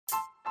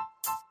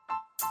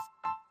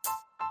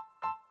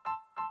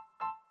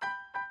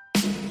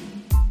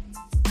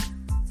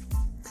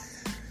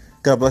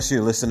God bless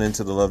you. Listening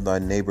to the Love Thy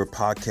Neighbor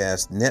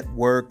podcast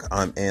network.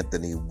 I'm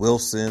Anthony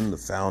Wilson, the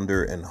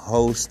founder and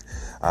host.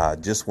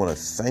 Just want to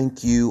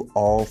thank you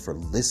all for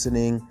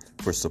listening,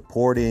 for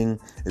supporting.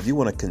 If you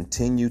want to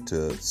continue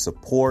to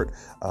support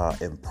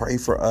and pray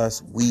for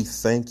us, we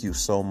thank you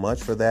so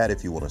much for that.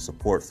 If you want to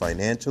support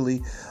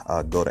financially,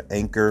 go to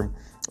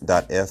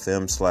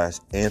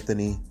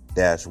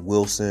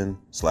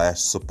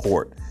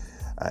anchor.fm/Anthony-Wilson/support.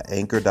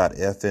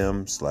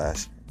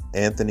 Anchor.fm/Anthony-Wilson/support.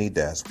 And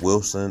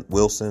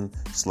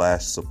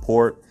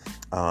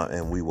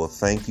we will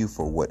thank you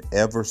for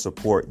whatever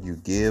support you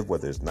give,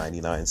 whether it's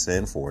 99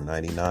 cents,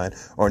 $4.99,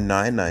 or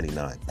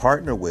 $9.99.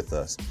 Partner with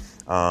us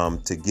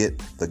to get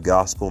the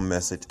gospel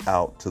message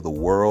out to the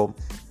world.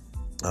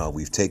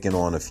 We've taken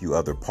on a few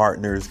other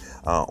partners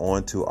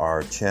onto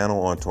our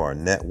channel, onto our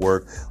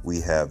network. We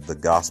have The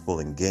Gospel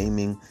in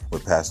Gaming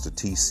with Pastor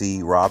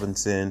T.C.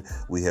 Robinson.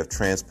 We have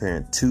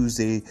Transparent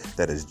Tuesday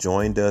that has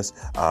joined us,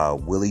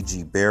 Willie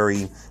G.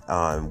 Berry.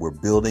 We're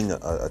building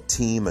a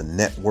team, a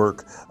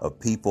network of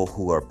people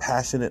who are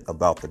passionate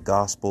about the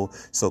gospel.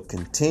 So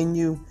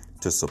continue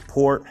to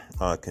support,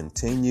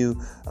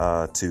 continue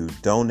to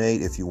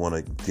donate. If you want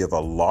to give a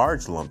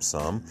large lump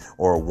sum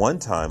or a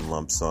one-time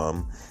lump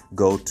sum,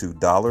 go to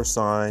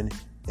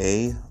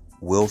 $A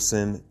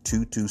Wilson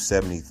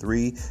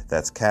 2273.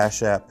 That's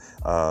Cash App,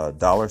 $A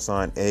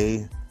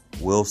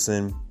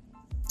Wilson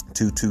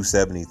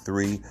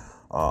 2273.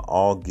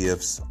 All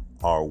gifts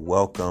are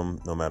welcome,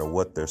 no matter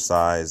what their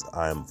size.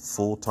 I am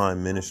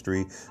full-time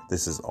ministry.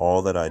 This is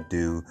all that I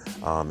do,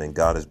 and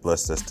God has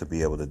blessed us to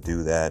be able to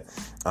do that.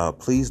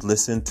 Please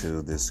listen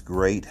to this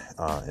great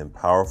and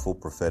powerful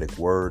prophetic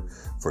word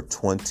for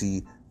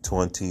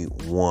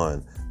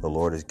 2021. The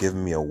Lord has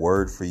given me a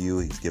word for you.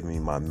 He's given me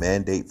my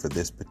mandate for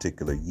this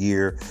particular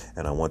year,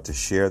 and I want to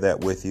share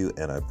that with you.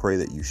 And I pray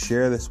that you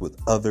share this with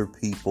other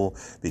people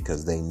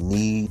because they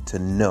need to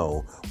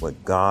know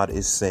what God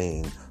is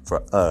saying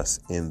for us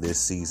in this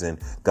season.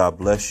 God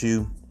bless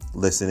you.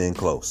 Listen in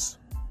close.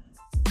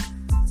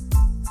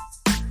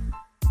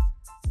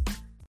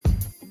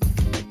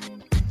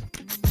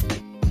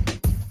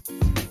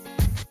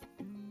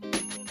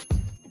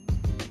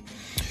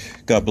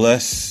 God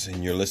bless,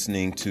 and you're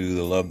listening to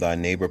the Love Thy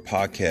Neighbor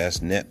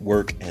podcast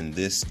network, and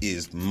this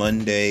is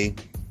Monday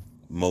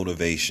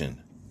Motivation.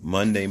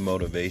 Monday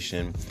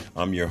Motivation.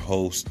 I'm your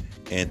host,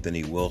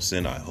 Anthony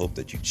Wilson. I hope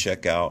that you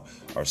check out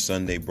our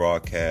Sunday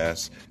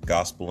broadcast,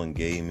 Gospel and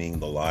Gaming,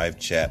 the live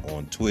chat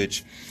on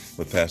Twitch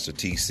with Pastor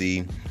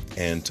TC,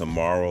 and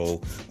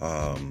tomorrow,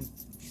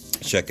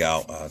 check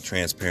out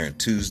Transparent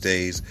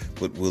Tuesdays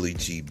with Willie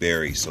G.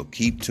 Berry. So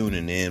keep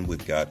tuning in.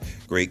 We've got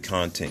great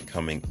content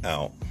coming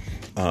out.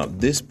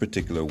 This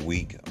particular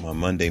week, my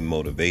Monday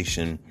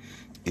Motivation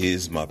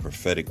is my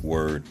prophetic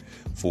word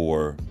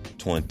for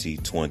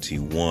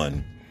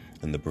 2021.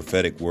 And the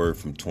prophetic word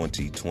from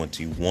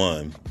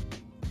 2021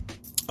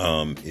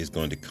 is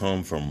going to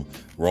come from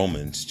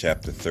Romans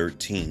chapter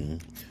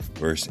 13,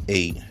 verse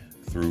 8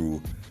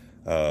 through,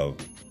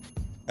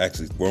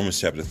 Romans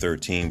chapter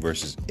 13,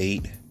 verses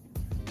 8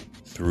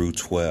 through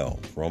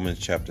 12. Romans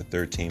chapter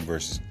 13,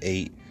 verses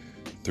 8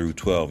 through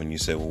 12. And you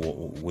say,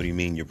 well, what do you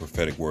mean your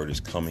prophetic word is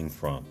coming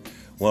from?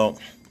 Well,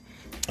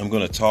 I'm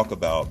going to talk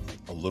about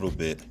a little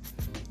bit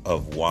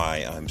of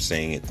why I'm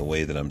saying it the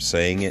way that I'm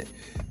saying it,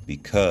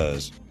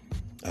 because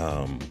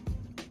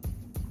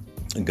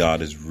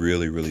God has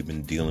really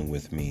been dealing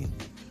with me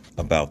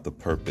about the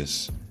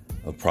purpose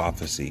of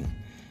prophecy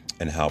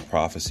and how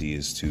prophecy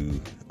is to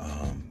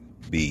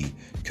be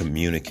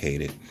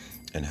communicated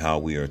and how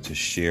we are to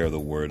share the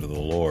word of the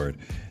Lord.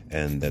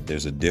 And that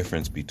there's a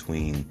difference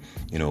between,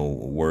 a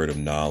word of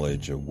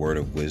knowledge, a word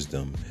of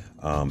wisdom,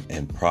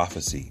 and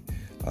prophecy.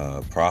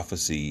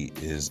 Prophecy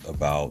is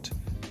about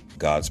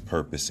God's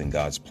purpose and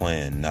God's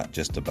plan, not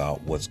just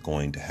about what's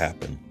going to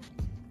happen.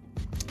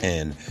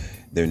 And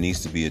there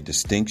needs to be a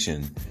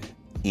distinction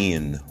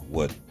in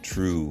what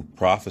true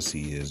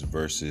prophecy is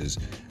versus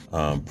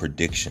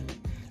prediction,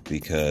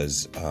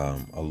 because a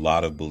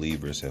lot of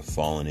believers have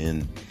fallen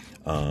in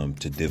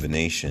to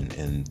divination,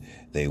 and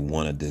they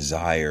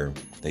desire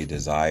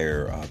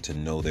to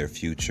know their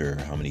future,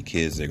 how many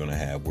kids they're going to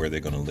have, where they're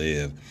going to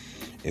live,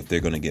 if they're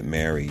going to get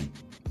married,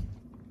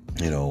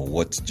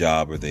 what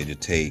job are they to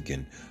take,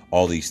 and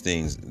all these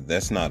things.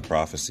 That's not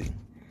prophecy.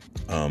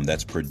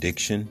 That's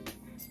prediction.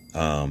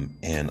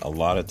 And a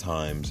lot of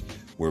times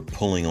we're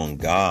pulling on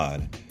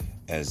God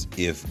as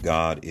if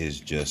God is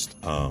just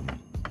a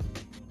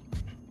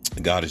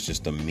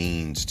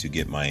means to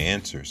get my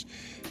answers,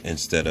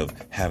 instead of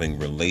having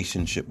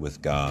relationship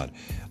with God,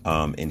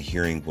 and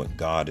hearing what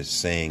God is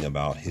saying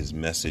about his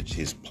message,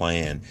 his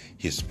plan,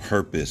 his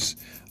purpose,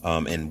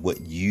 and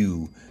what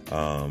your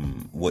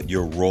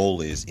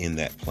role is in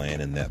that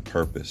plan and that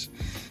purpose.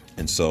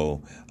 And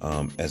so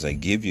as I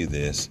give you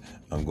this,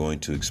 I'm going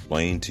to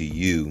explain to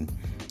you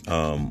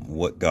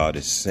what God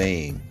is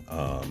saying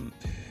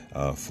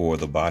for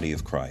the body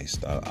of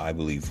Christ. I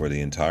believe for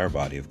the entire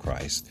body of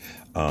Christ,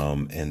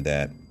 and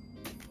that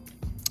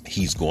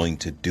he's going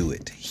to do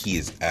it. He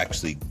is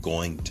actually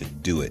going to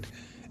do it.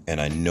 And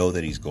I know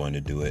that he's going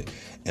to do it.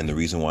 And the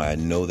reason why I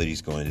know that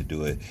he's going to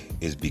do it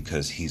is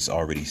because he's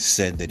already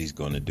said that he's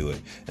going to do it.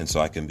 And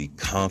so I can be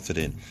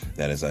confident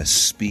that as I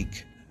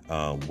speak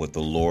what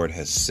the Lord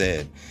has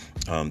said,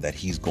 that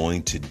he's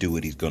going to do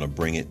it. He's going to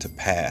bring it to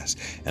pass.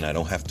 And I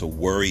don't have to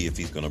worry if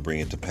he's going to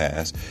bring it to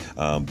pass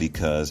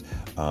because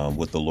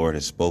what the Lord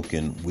has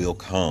spoken will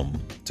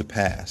come to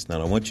pass. Now,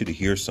 I want you to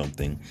hear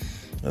something.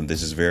 And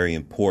this is very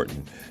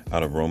important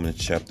out of Romans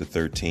chapter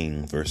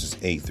 13, verses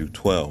 8 through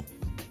 12.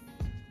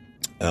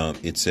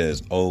 It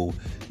says, "Owe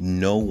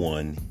no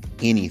one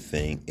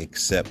anything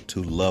except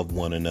to love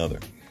one another.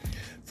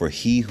 For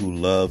he who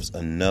loves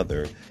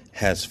another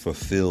has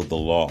fulfilled the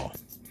law.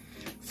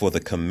 For the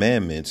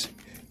commandments,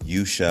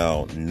 you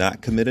shall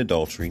not commit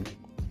adultery,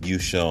 you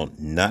shall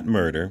not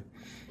murder,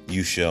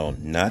 you shall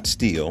not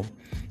steal,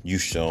 you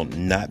shall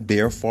not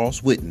bear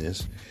false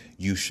witness,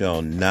 you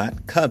shall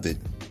not covet,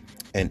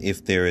 and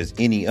if there is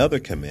any other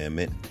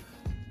commandment,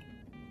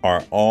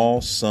 are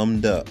all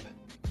summed up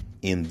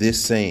in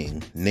this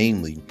saying,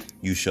 namely,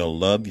 you shall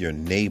love your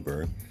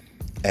neighbor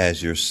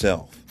as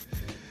yourself.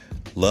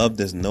 Love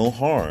does no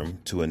harm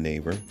to a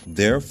neighbor.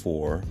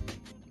 Therefore,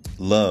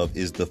 love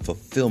is the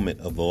fulfillment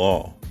of the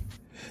law.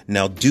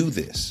 Now do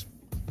this,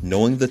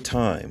 knowing the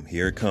time,"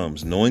 here it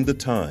comes, "knowing the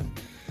time,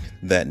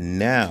 that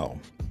now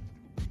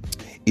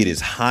it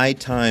is high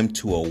time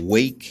to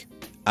awake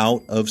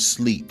out of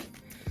sleep.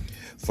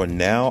 For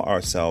now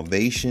our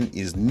salvation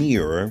is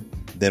nearer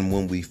than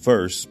when we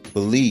first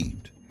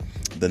believed.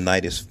 The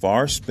night is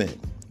far spent,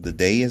 the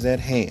day is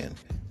at hand.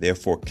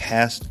 Therefore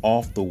cast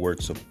off the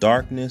works of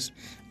darkness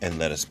and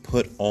let us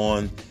put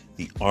on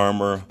the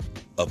armor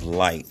of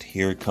light."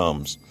 Here it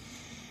comes.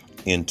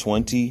 In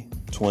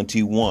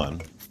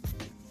 2021,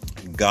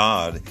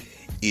 God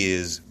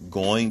is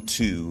going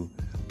to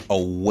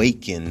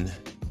awaken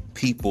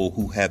people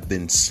who have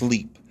been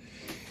asleep.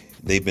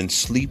 They've been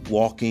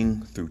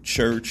sleepwalking through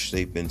church.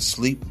 They've been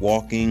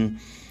sleepwalking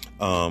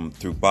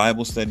through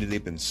Bible study.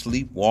 They've been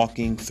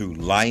sleepwalking through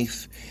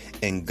life.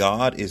 And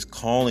God is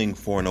calling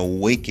for an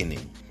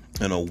awakening.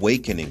 An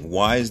awakening.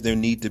 Why is there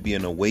need to be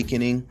an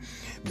awakening?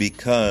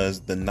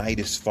 Because the night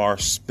is far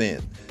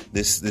spent.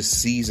 This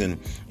season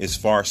is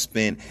far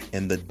spent,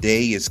 and the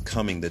day is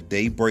coming. The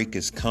daybreak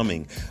is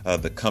coming.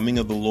 The coming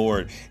of the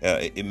Lord.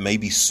 It may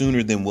be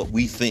sooner than what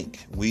we think.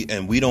 We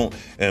don't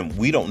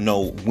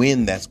know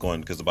when that's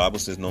going, because the Bible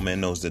says no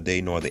man knows the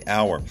day nor the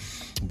hour.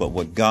 But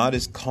what God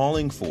is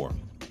calling for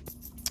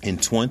in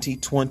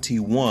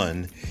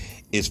 2021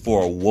 is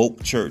for a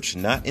woke church,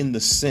 not in the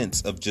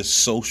sense of just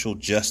social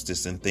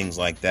justice and things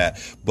like that,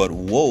 but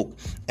woke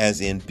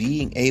as in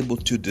being able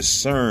to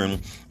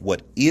discern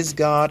what is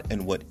God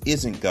and what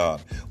isn't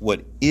God,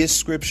 what is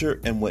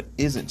scripture and what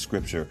isn't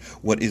scripture,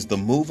 what is the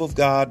move of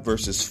God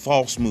versus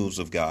false moves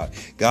of God.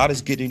 God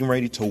is getting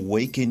ready to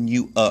waken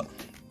you up.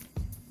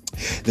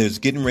 There's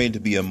getting ready to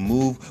be a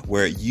move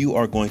where you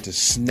are going to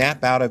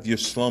snap out of your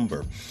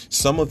slumber.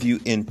 Some of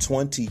you in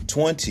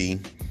 2020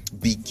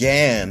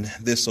 began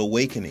this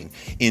awakening.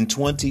 In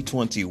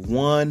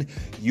 2021,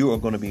 you are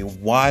going to be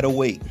wide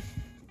awake.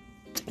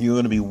 You're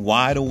going to be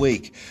wide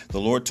awake. The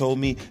Lord told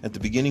me at the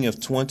beginning of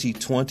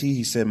 2020,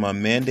 he said, my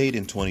mandate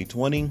in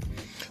 2020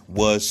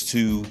 was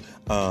to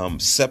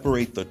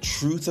separate the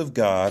truth of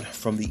God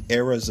from the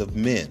errors of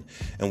men.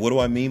 And what do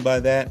I mean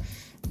by that?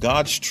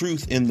 God's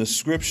truth in the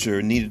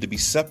scripture needed to be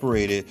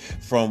separated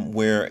from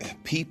where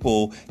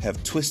people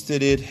have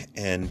twisted it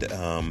and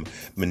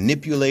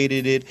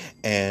manipulated it,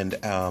 and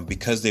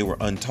because they were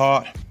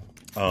untaught,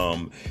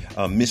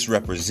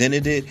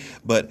 misrepresented it.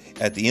 But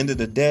at the end of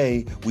the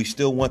day, we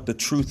still want the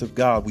truth of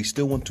God. We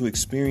still want to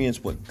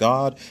experience what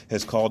God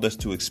has called us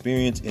to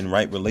experience in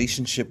right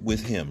relationship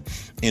with Him.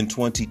 In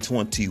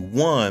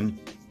 2021,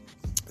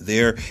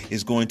 there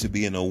is going to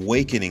be an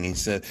awakening. He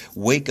said,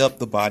 wake up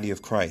the body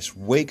of Christ,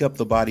 wake up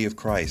the body of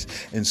Christ.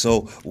 And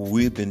so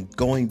we've been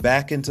going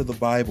back into the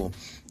Bible,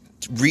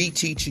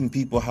 reteaching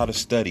people how to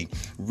study,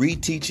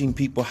 reteaching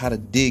people how to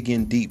dig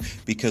in deep,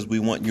 because we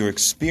want your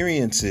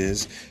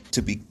experiences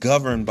to be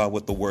governed by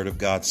what the Word of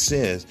God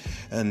says,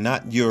 and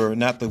not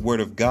the Word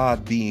of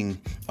God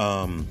being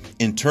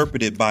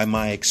interpreted by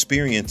my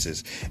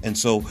experiences. And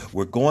so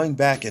we're going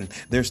back, and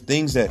there's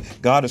things that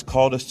God has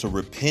called us to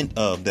repent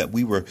of that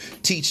we were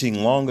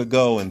teaching long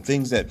ago, and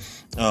things that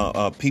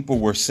people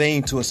were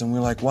saying to us, and we're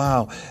like,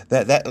 wow,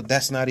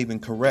 that's not even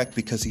correct,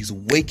 because He's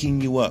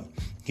waking you up.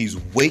 He's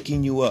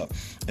waking you up.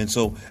 And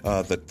so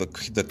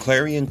the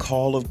clarion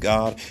call of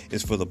God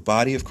is for the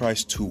body of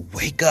Christ to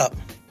wake up.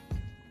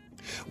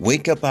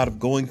 Wake up out of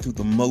going through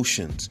the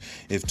motions.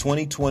 If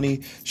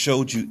 2020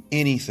 showed you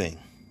anything,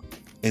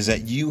 is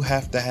that you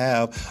have to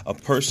have a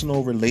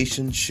personal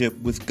relationship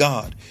with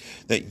God,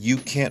 that you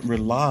can't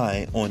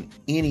rely on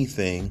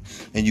anything,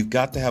 and you've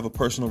got to have a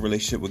personal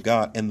relationship with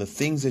God. And the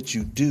things that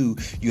you do,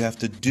 you have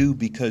to do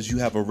because you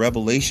have a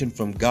revelation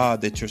from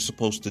God that you're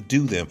supposed to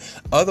do them.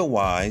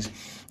 Otherwise,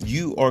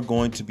 you are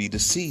going to be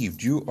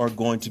deceived. You are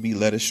going to be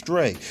led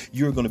astray.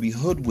 You're going to be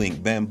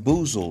hoodwinked,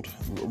 bamboozled,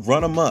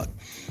 run amok.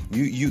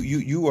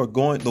 You are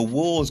going, the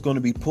wool is going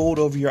to be pulled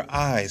over your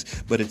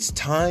eyes, but it's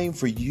time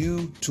for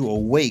you to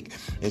awake.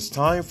 It's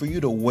time for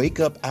you to wake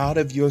up out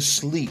of your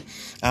sleep,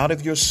 out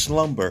of your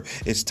slumber.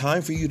 It's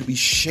time for you to be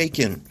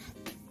shaken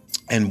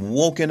and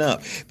woken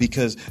up,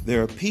 because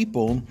there are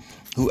people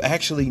who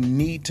actually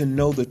need to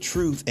know the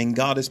truth, and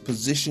God has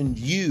positioned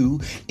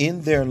you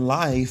in their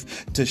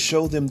life to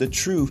show them the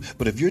truth.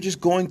 But if you're just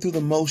going through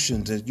the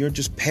motions and you're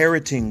just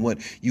parroting what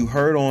you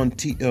heard on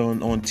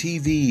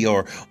TV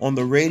or on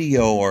the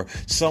radio or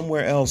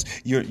somewhere else,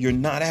 you're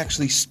not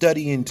actually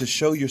studying to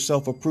show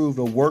yourself approved,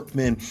 a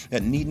workman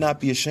that need not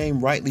be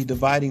ashamed, rightly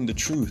dividing the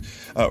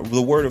truth,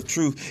 the word of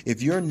truth.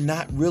 If you're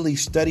not really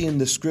studying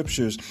the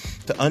scriptures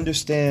to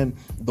understand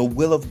the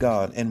will of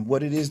God and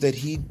what it is that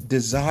He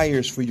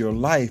desires for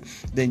your life,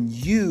 then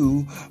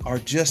you are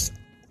just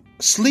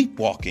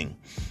sleepwalking.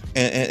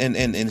 And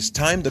it's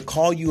time to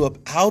call you up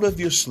out of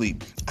your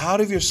sleep,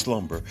 out of your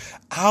slumber,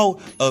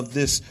 out of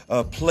this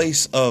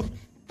place of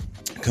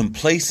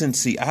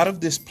complacency, out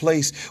of this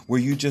place where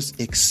you just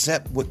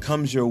accept what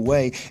comes your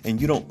way and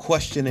you don't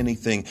question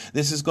anything.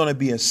 This is going to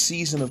be a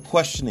season of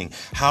questioning.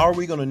 How are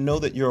we going to know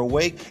that you're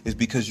awake? Is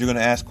because you're going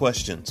to ask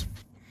questions.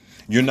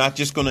 You're not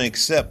just going to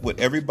accept what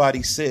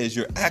everybody says.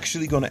 You're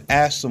actually going to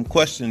ask some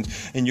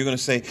questions, and you're going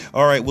to say,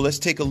 all right, well, let's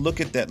take a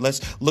look at that.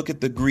 Let's look at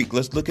the Greek.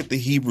 Let's look at the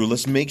Hebrew.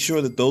 Let's make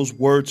sure that those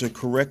words are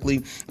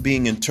correctly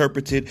being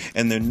interpreted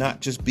and they're not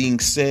just being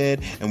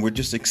said and we're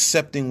just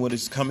accepting what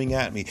is coming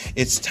at me.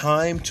 It's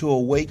time to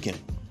awaken.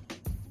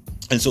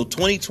 And so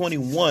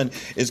 2021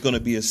 is going to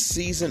be a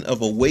season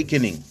of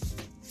awakening.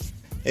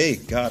 Hey,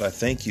 God, I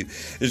thank you.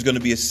 There's going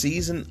to be a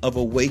season of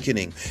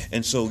awakening.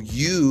 And so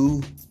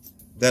you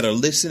that are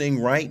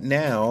listening right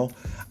now,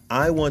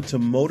 I want to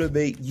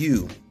motivate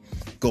you.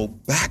 Go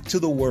back to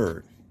the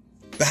Word.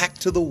 Back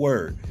to the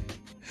Word.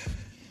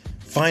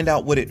 Find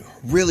out what it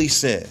really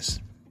says.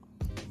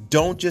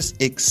 Don't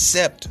just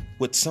accept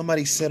what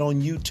somebody said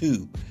on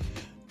YouTube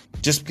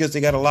just because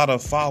they got a lot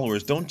of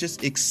followers. Don't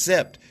just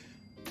accept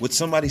what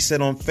somebody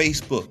said on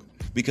Facebook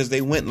because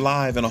they went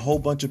live and a whole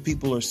bunch of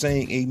people are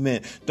saying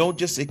amen. Don't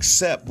just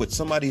accept what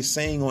somebody is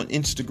saying on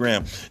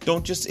Instagram.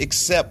 Don't just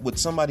accept what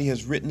somebody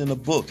has written in a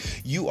book.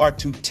 You are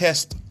to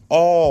test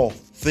all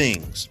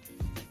things.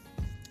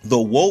 The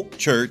woke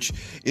church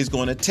is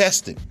going to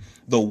test it.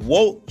 The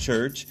woke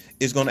church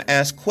is going to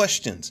ask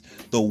questions.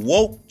 The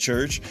woke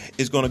church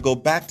is going to go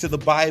back to the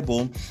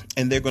Bible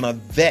and they're going to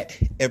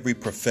vet every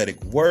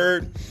prophetic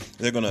word.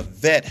 They're going to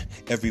vet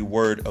every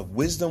word of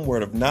wisdom,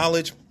 word of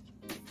knowledge.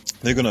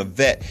 They're going to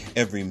vet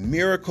every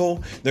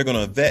miracle. They're going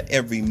to vet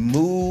every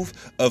move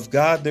of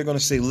God. They're going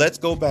to say, let's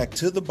go back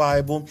to the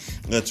Bible.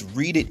 Let's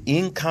read it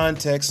in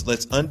context.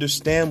 Let's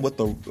understand what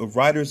the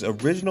writer's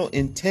original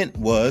intent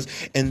was.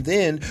 And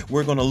then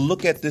we're going to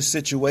look at this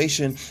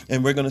situation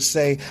and we're going to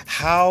say,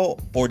 how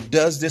or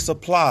does this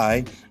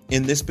apply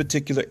in this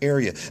particular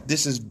area?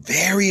 This is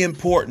very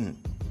important,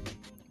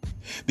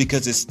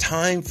 because it's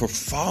time for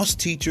false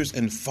teachers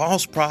and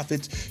false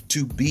prophets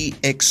to be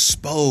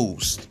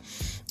exposed.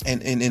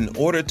 And in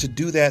order to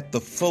do that, the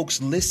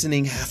folks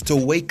listening have to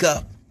wake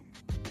up.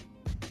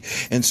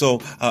 And so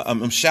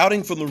I'm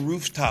shouting from the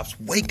rooftops,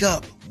 wake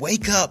up,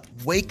 wake up,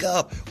 wake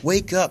up,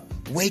 wake up,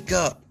 wake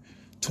up.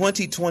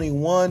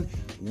 2021,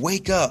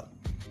 wake up.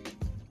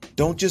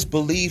 Don't just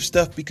believe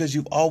stuff because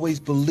you've always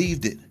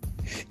believed it.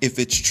 If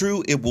it's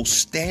true, it will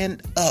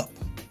stand up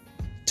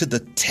to the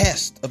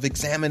test of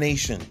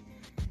examination.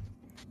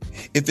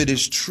 If it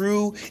is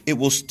true, it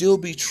will still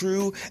be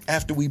true.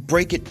 After we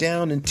break it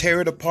down and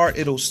tear it apart,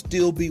 it'll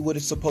still be what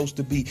it's supposed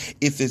to be.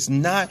 If it's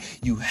not,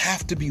 you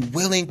have to be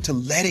willing to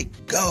let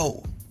it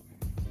go.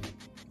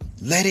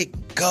 Let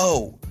it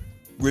go.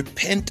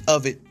 Repent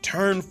of it.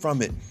 Turn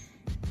from it.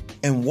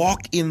 And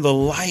walk in the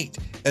light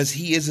as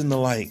He is in the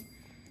light.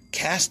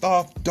 Cast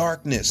off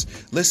darkness.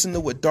 Listen to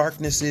what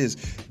darkness is.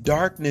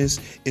 Darkness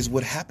is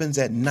what happens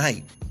at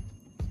night.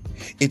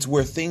 It's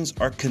where things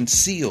are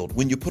concealed.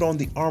 When you put on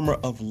the armor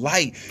of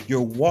light,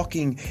 you're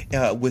walking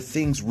with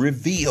things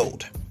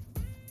revealed.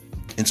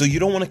 And so you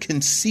don't want to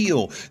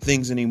conceal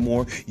things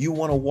anymore. You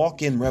want to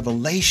walk in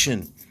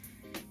revelation.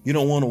 You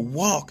don't want to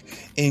walk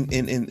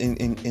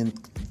in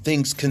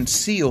things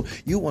concealed.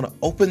 You want to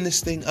open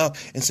this thing up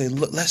and say,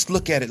 look, let's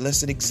look at it.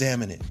 Let's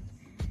examine it.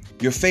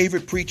 Your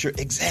favorite preacher,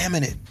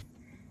 examine it.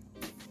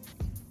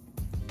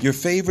 Your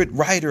favorite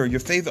writer,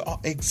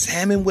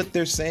 examine what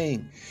they're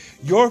saying.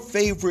 Your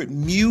favorite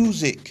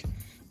music.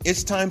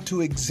 It's time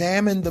to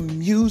examine the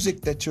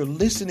music that you're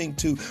listening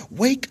to.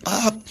 Wake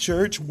up,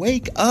 church.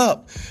 Wake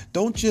up.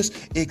 Don't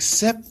just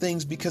accept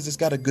things because it's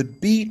got a good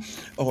beat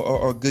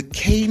or a good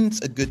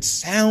cadence, a good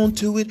sound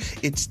to it.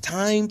 It's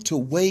time to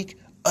wake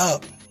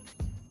up.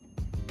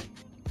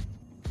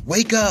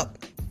 Wake up.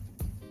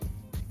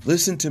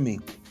 Listen to me.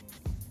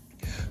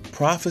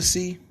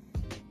 Prophecy,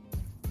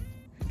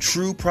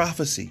 true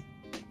prophecy,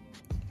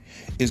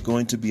 is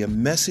going to be a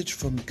message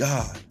from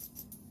God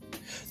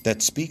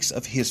that speaks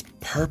of his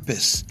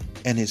purpose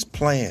and his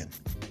plan.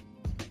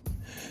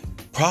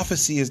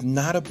 Prophecy is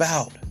not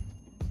about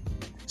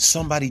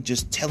somebody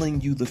just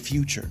telling you the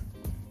future.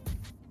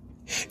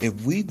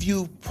 If we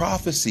view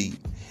prophecy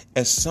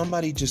as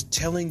somebody just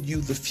telling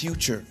you the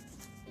future,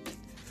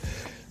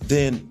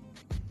 then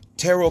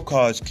tarot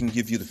cards can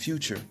give you the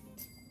future.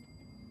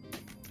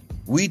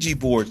 Ouija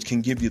boards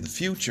can give you the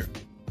future.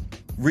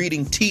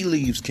 Reading tea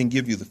leaves can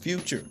give you the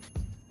future.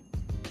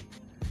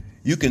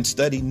 You can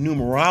study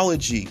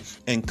numerology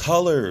and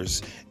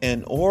colors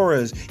and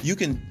auras. You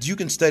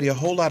can study a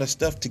whole lot of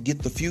stuff to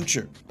get the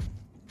future.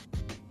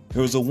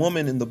 There was a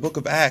woman in the book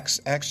of Acts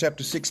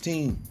chapter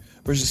 16,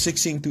 verses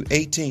 16 through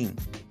 18,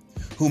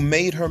 who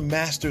made her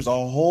masters a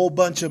whole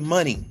bunch of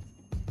money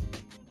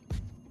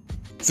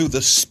through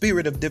the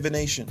spirit of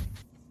divination,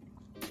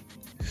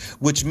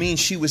 which means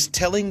she was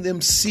telling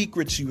them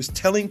secrets. She was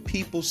telling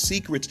people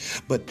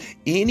secrets. But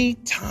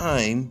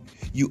anytime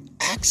you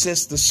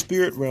access the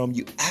spirit realm,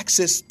 you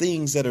access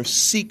things that are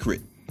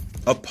secret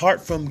apart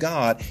from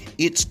God,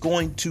 it's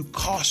going to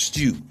cost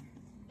you.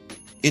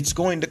 It's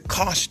going to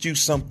cost you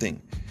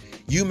something.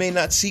 You may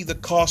not see the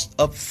cost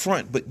up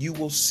front, but you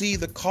will see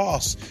the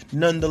cost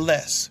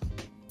nonetheless.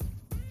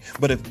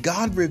 But if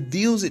God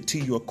reveals it to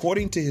you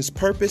according to his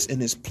purpose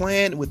and his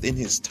plan within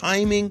his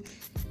timing,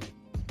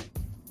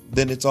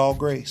 then it's all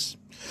grace.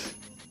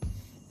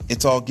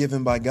 It's all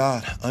given by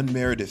God,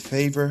 unmerited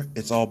favor.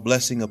 It's all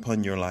blessing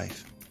upon your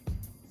life.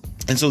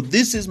 And so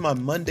this is my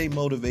Monday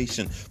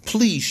motivation.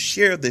 Please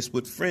share this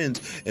with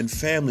friends and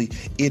family.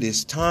 It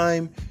is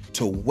time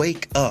to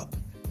wake up.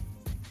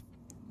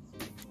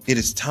 It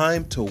is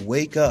time to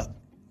wake up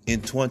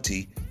in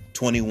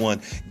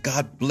 2021.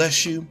 God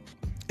bless you.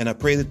 And I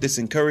pray that this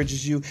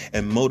encourages you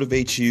and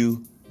motivates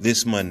you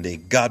this Monday.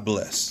 God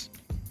bless.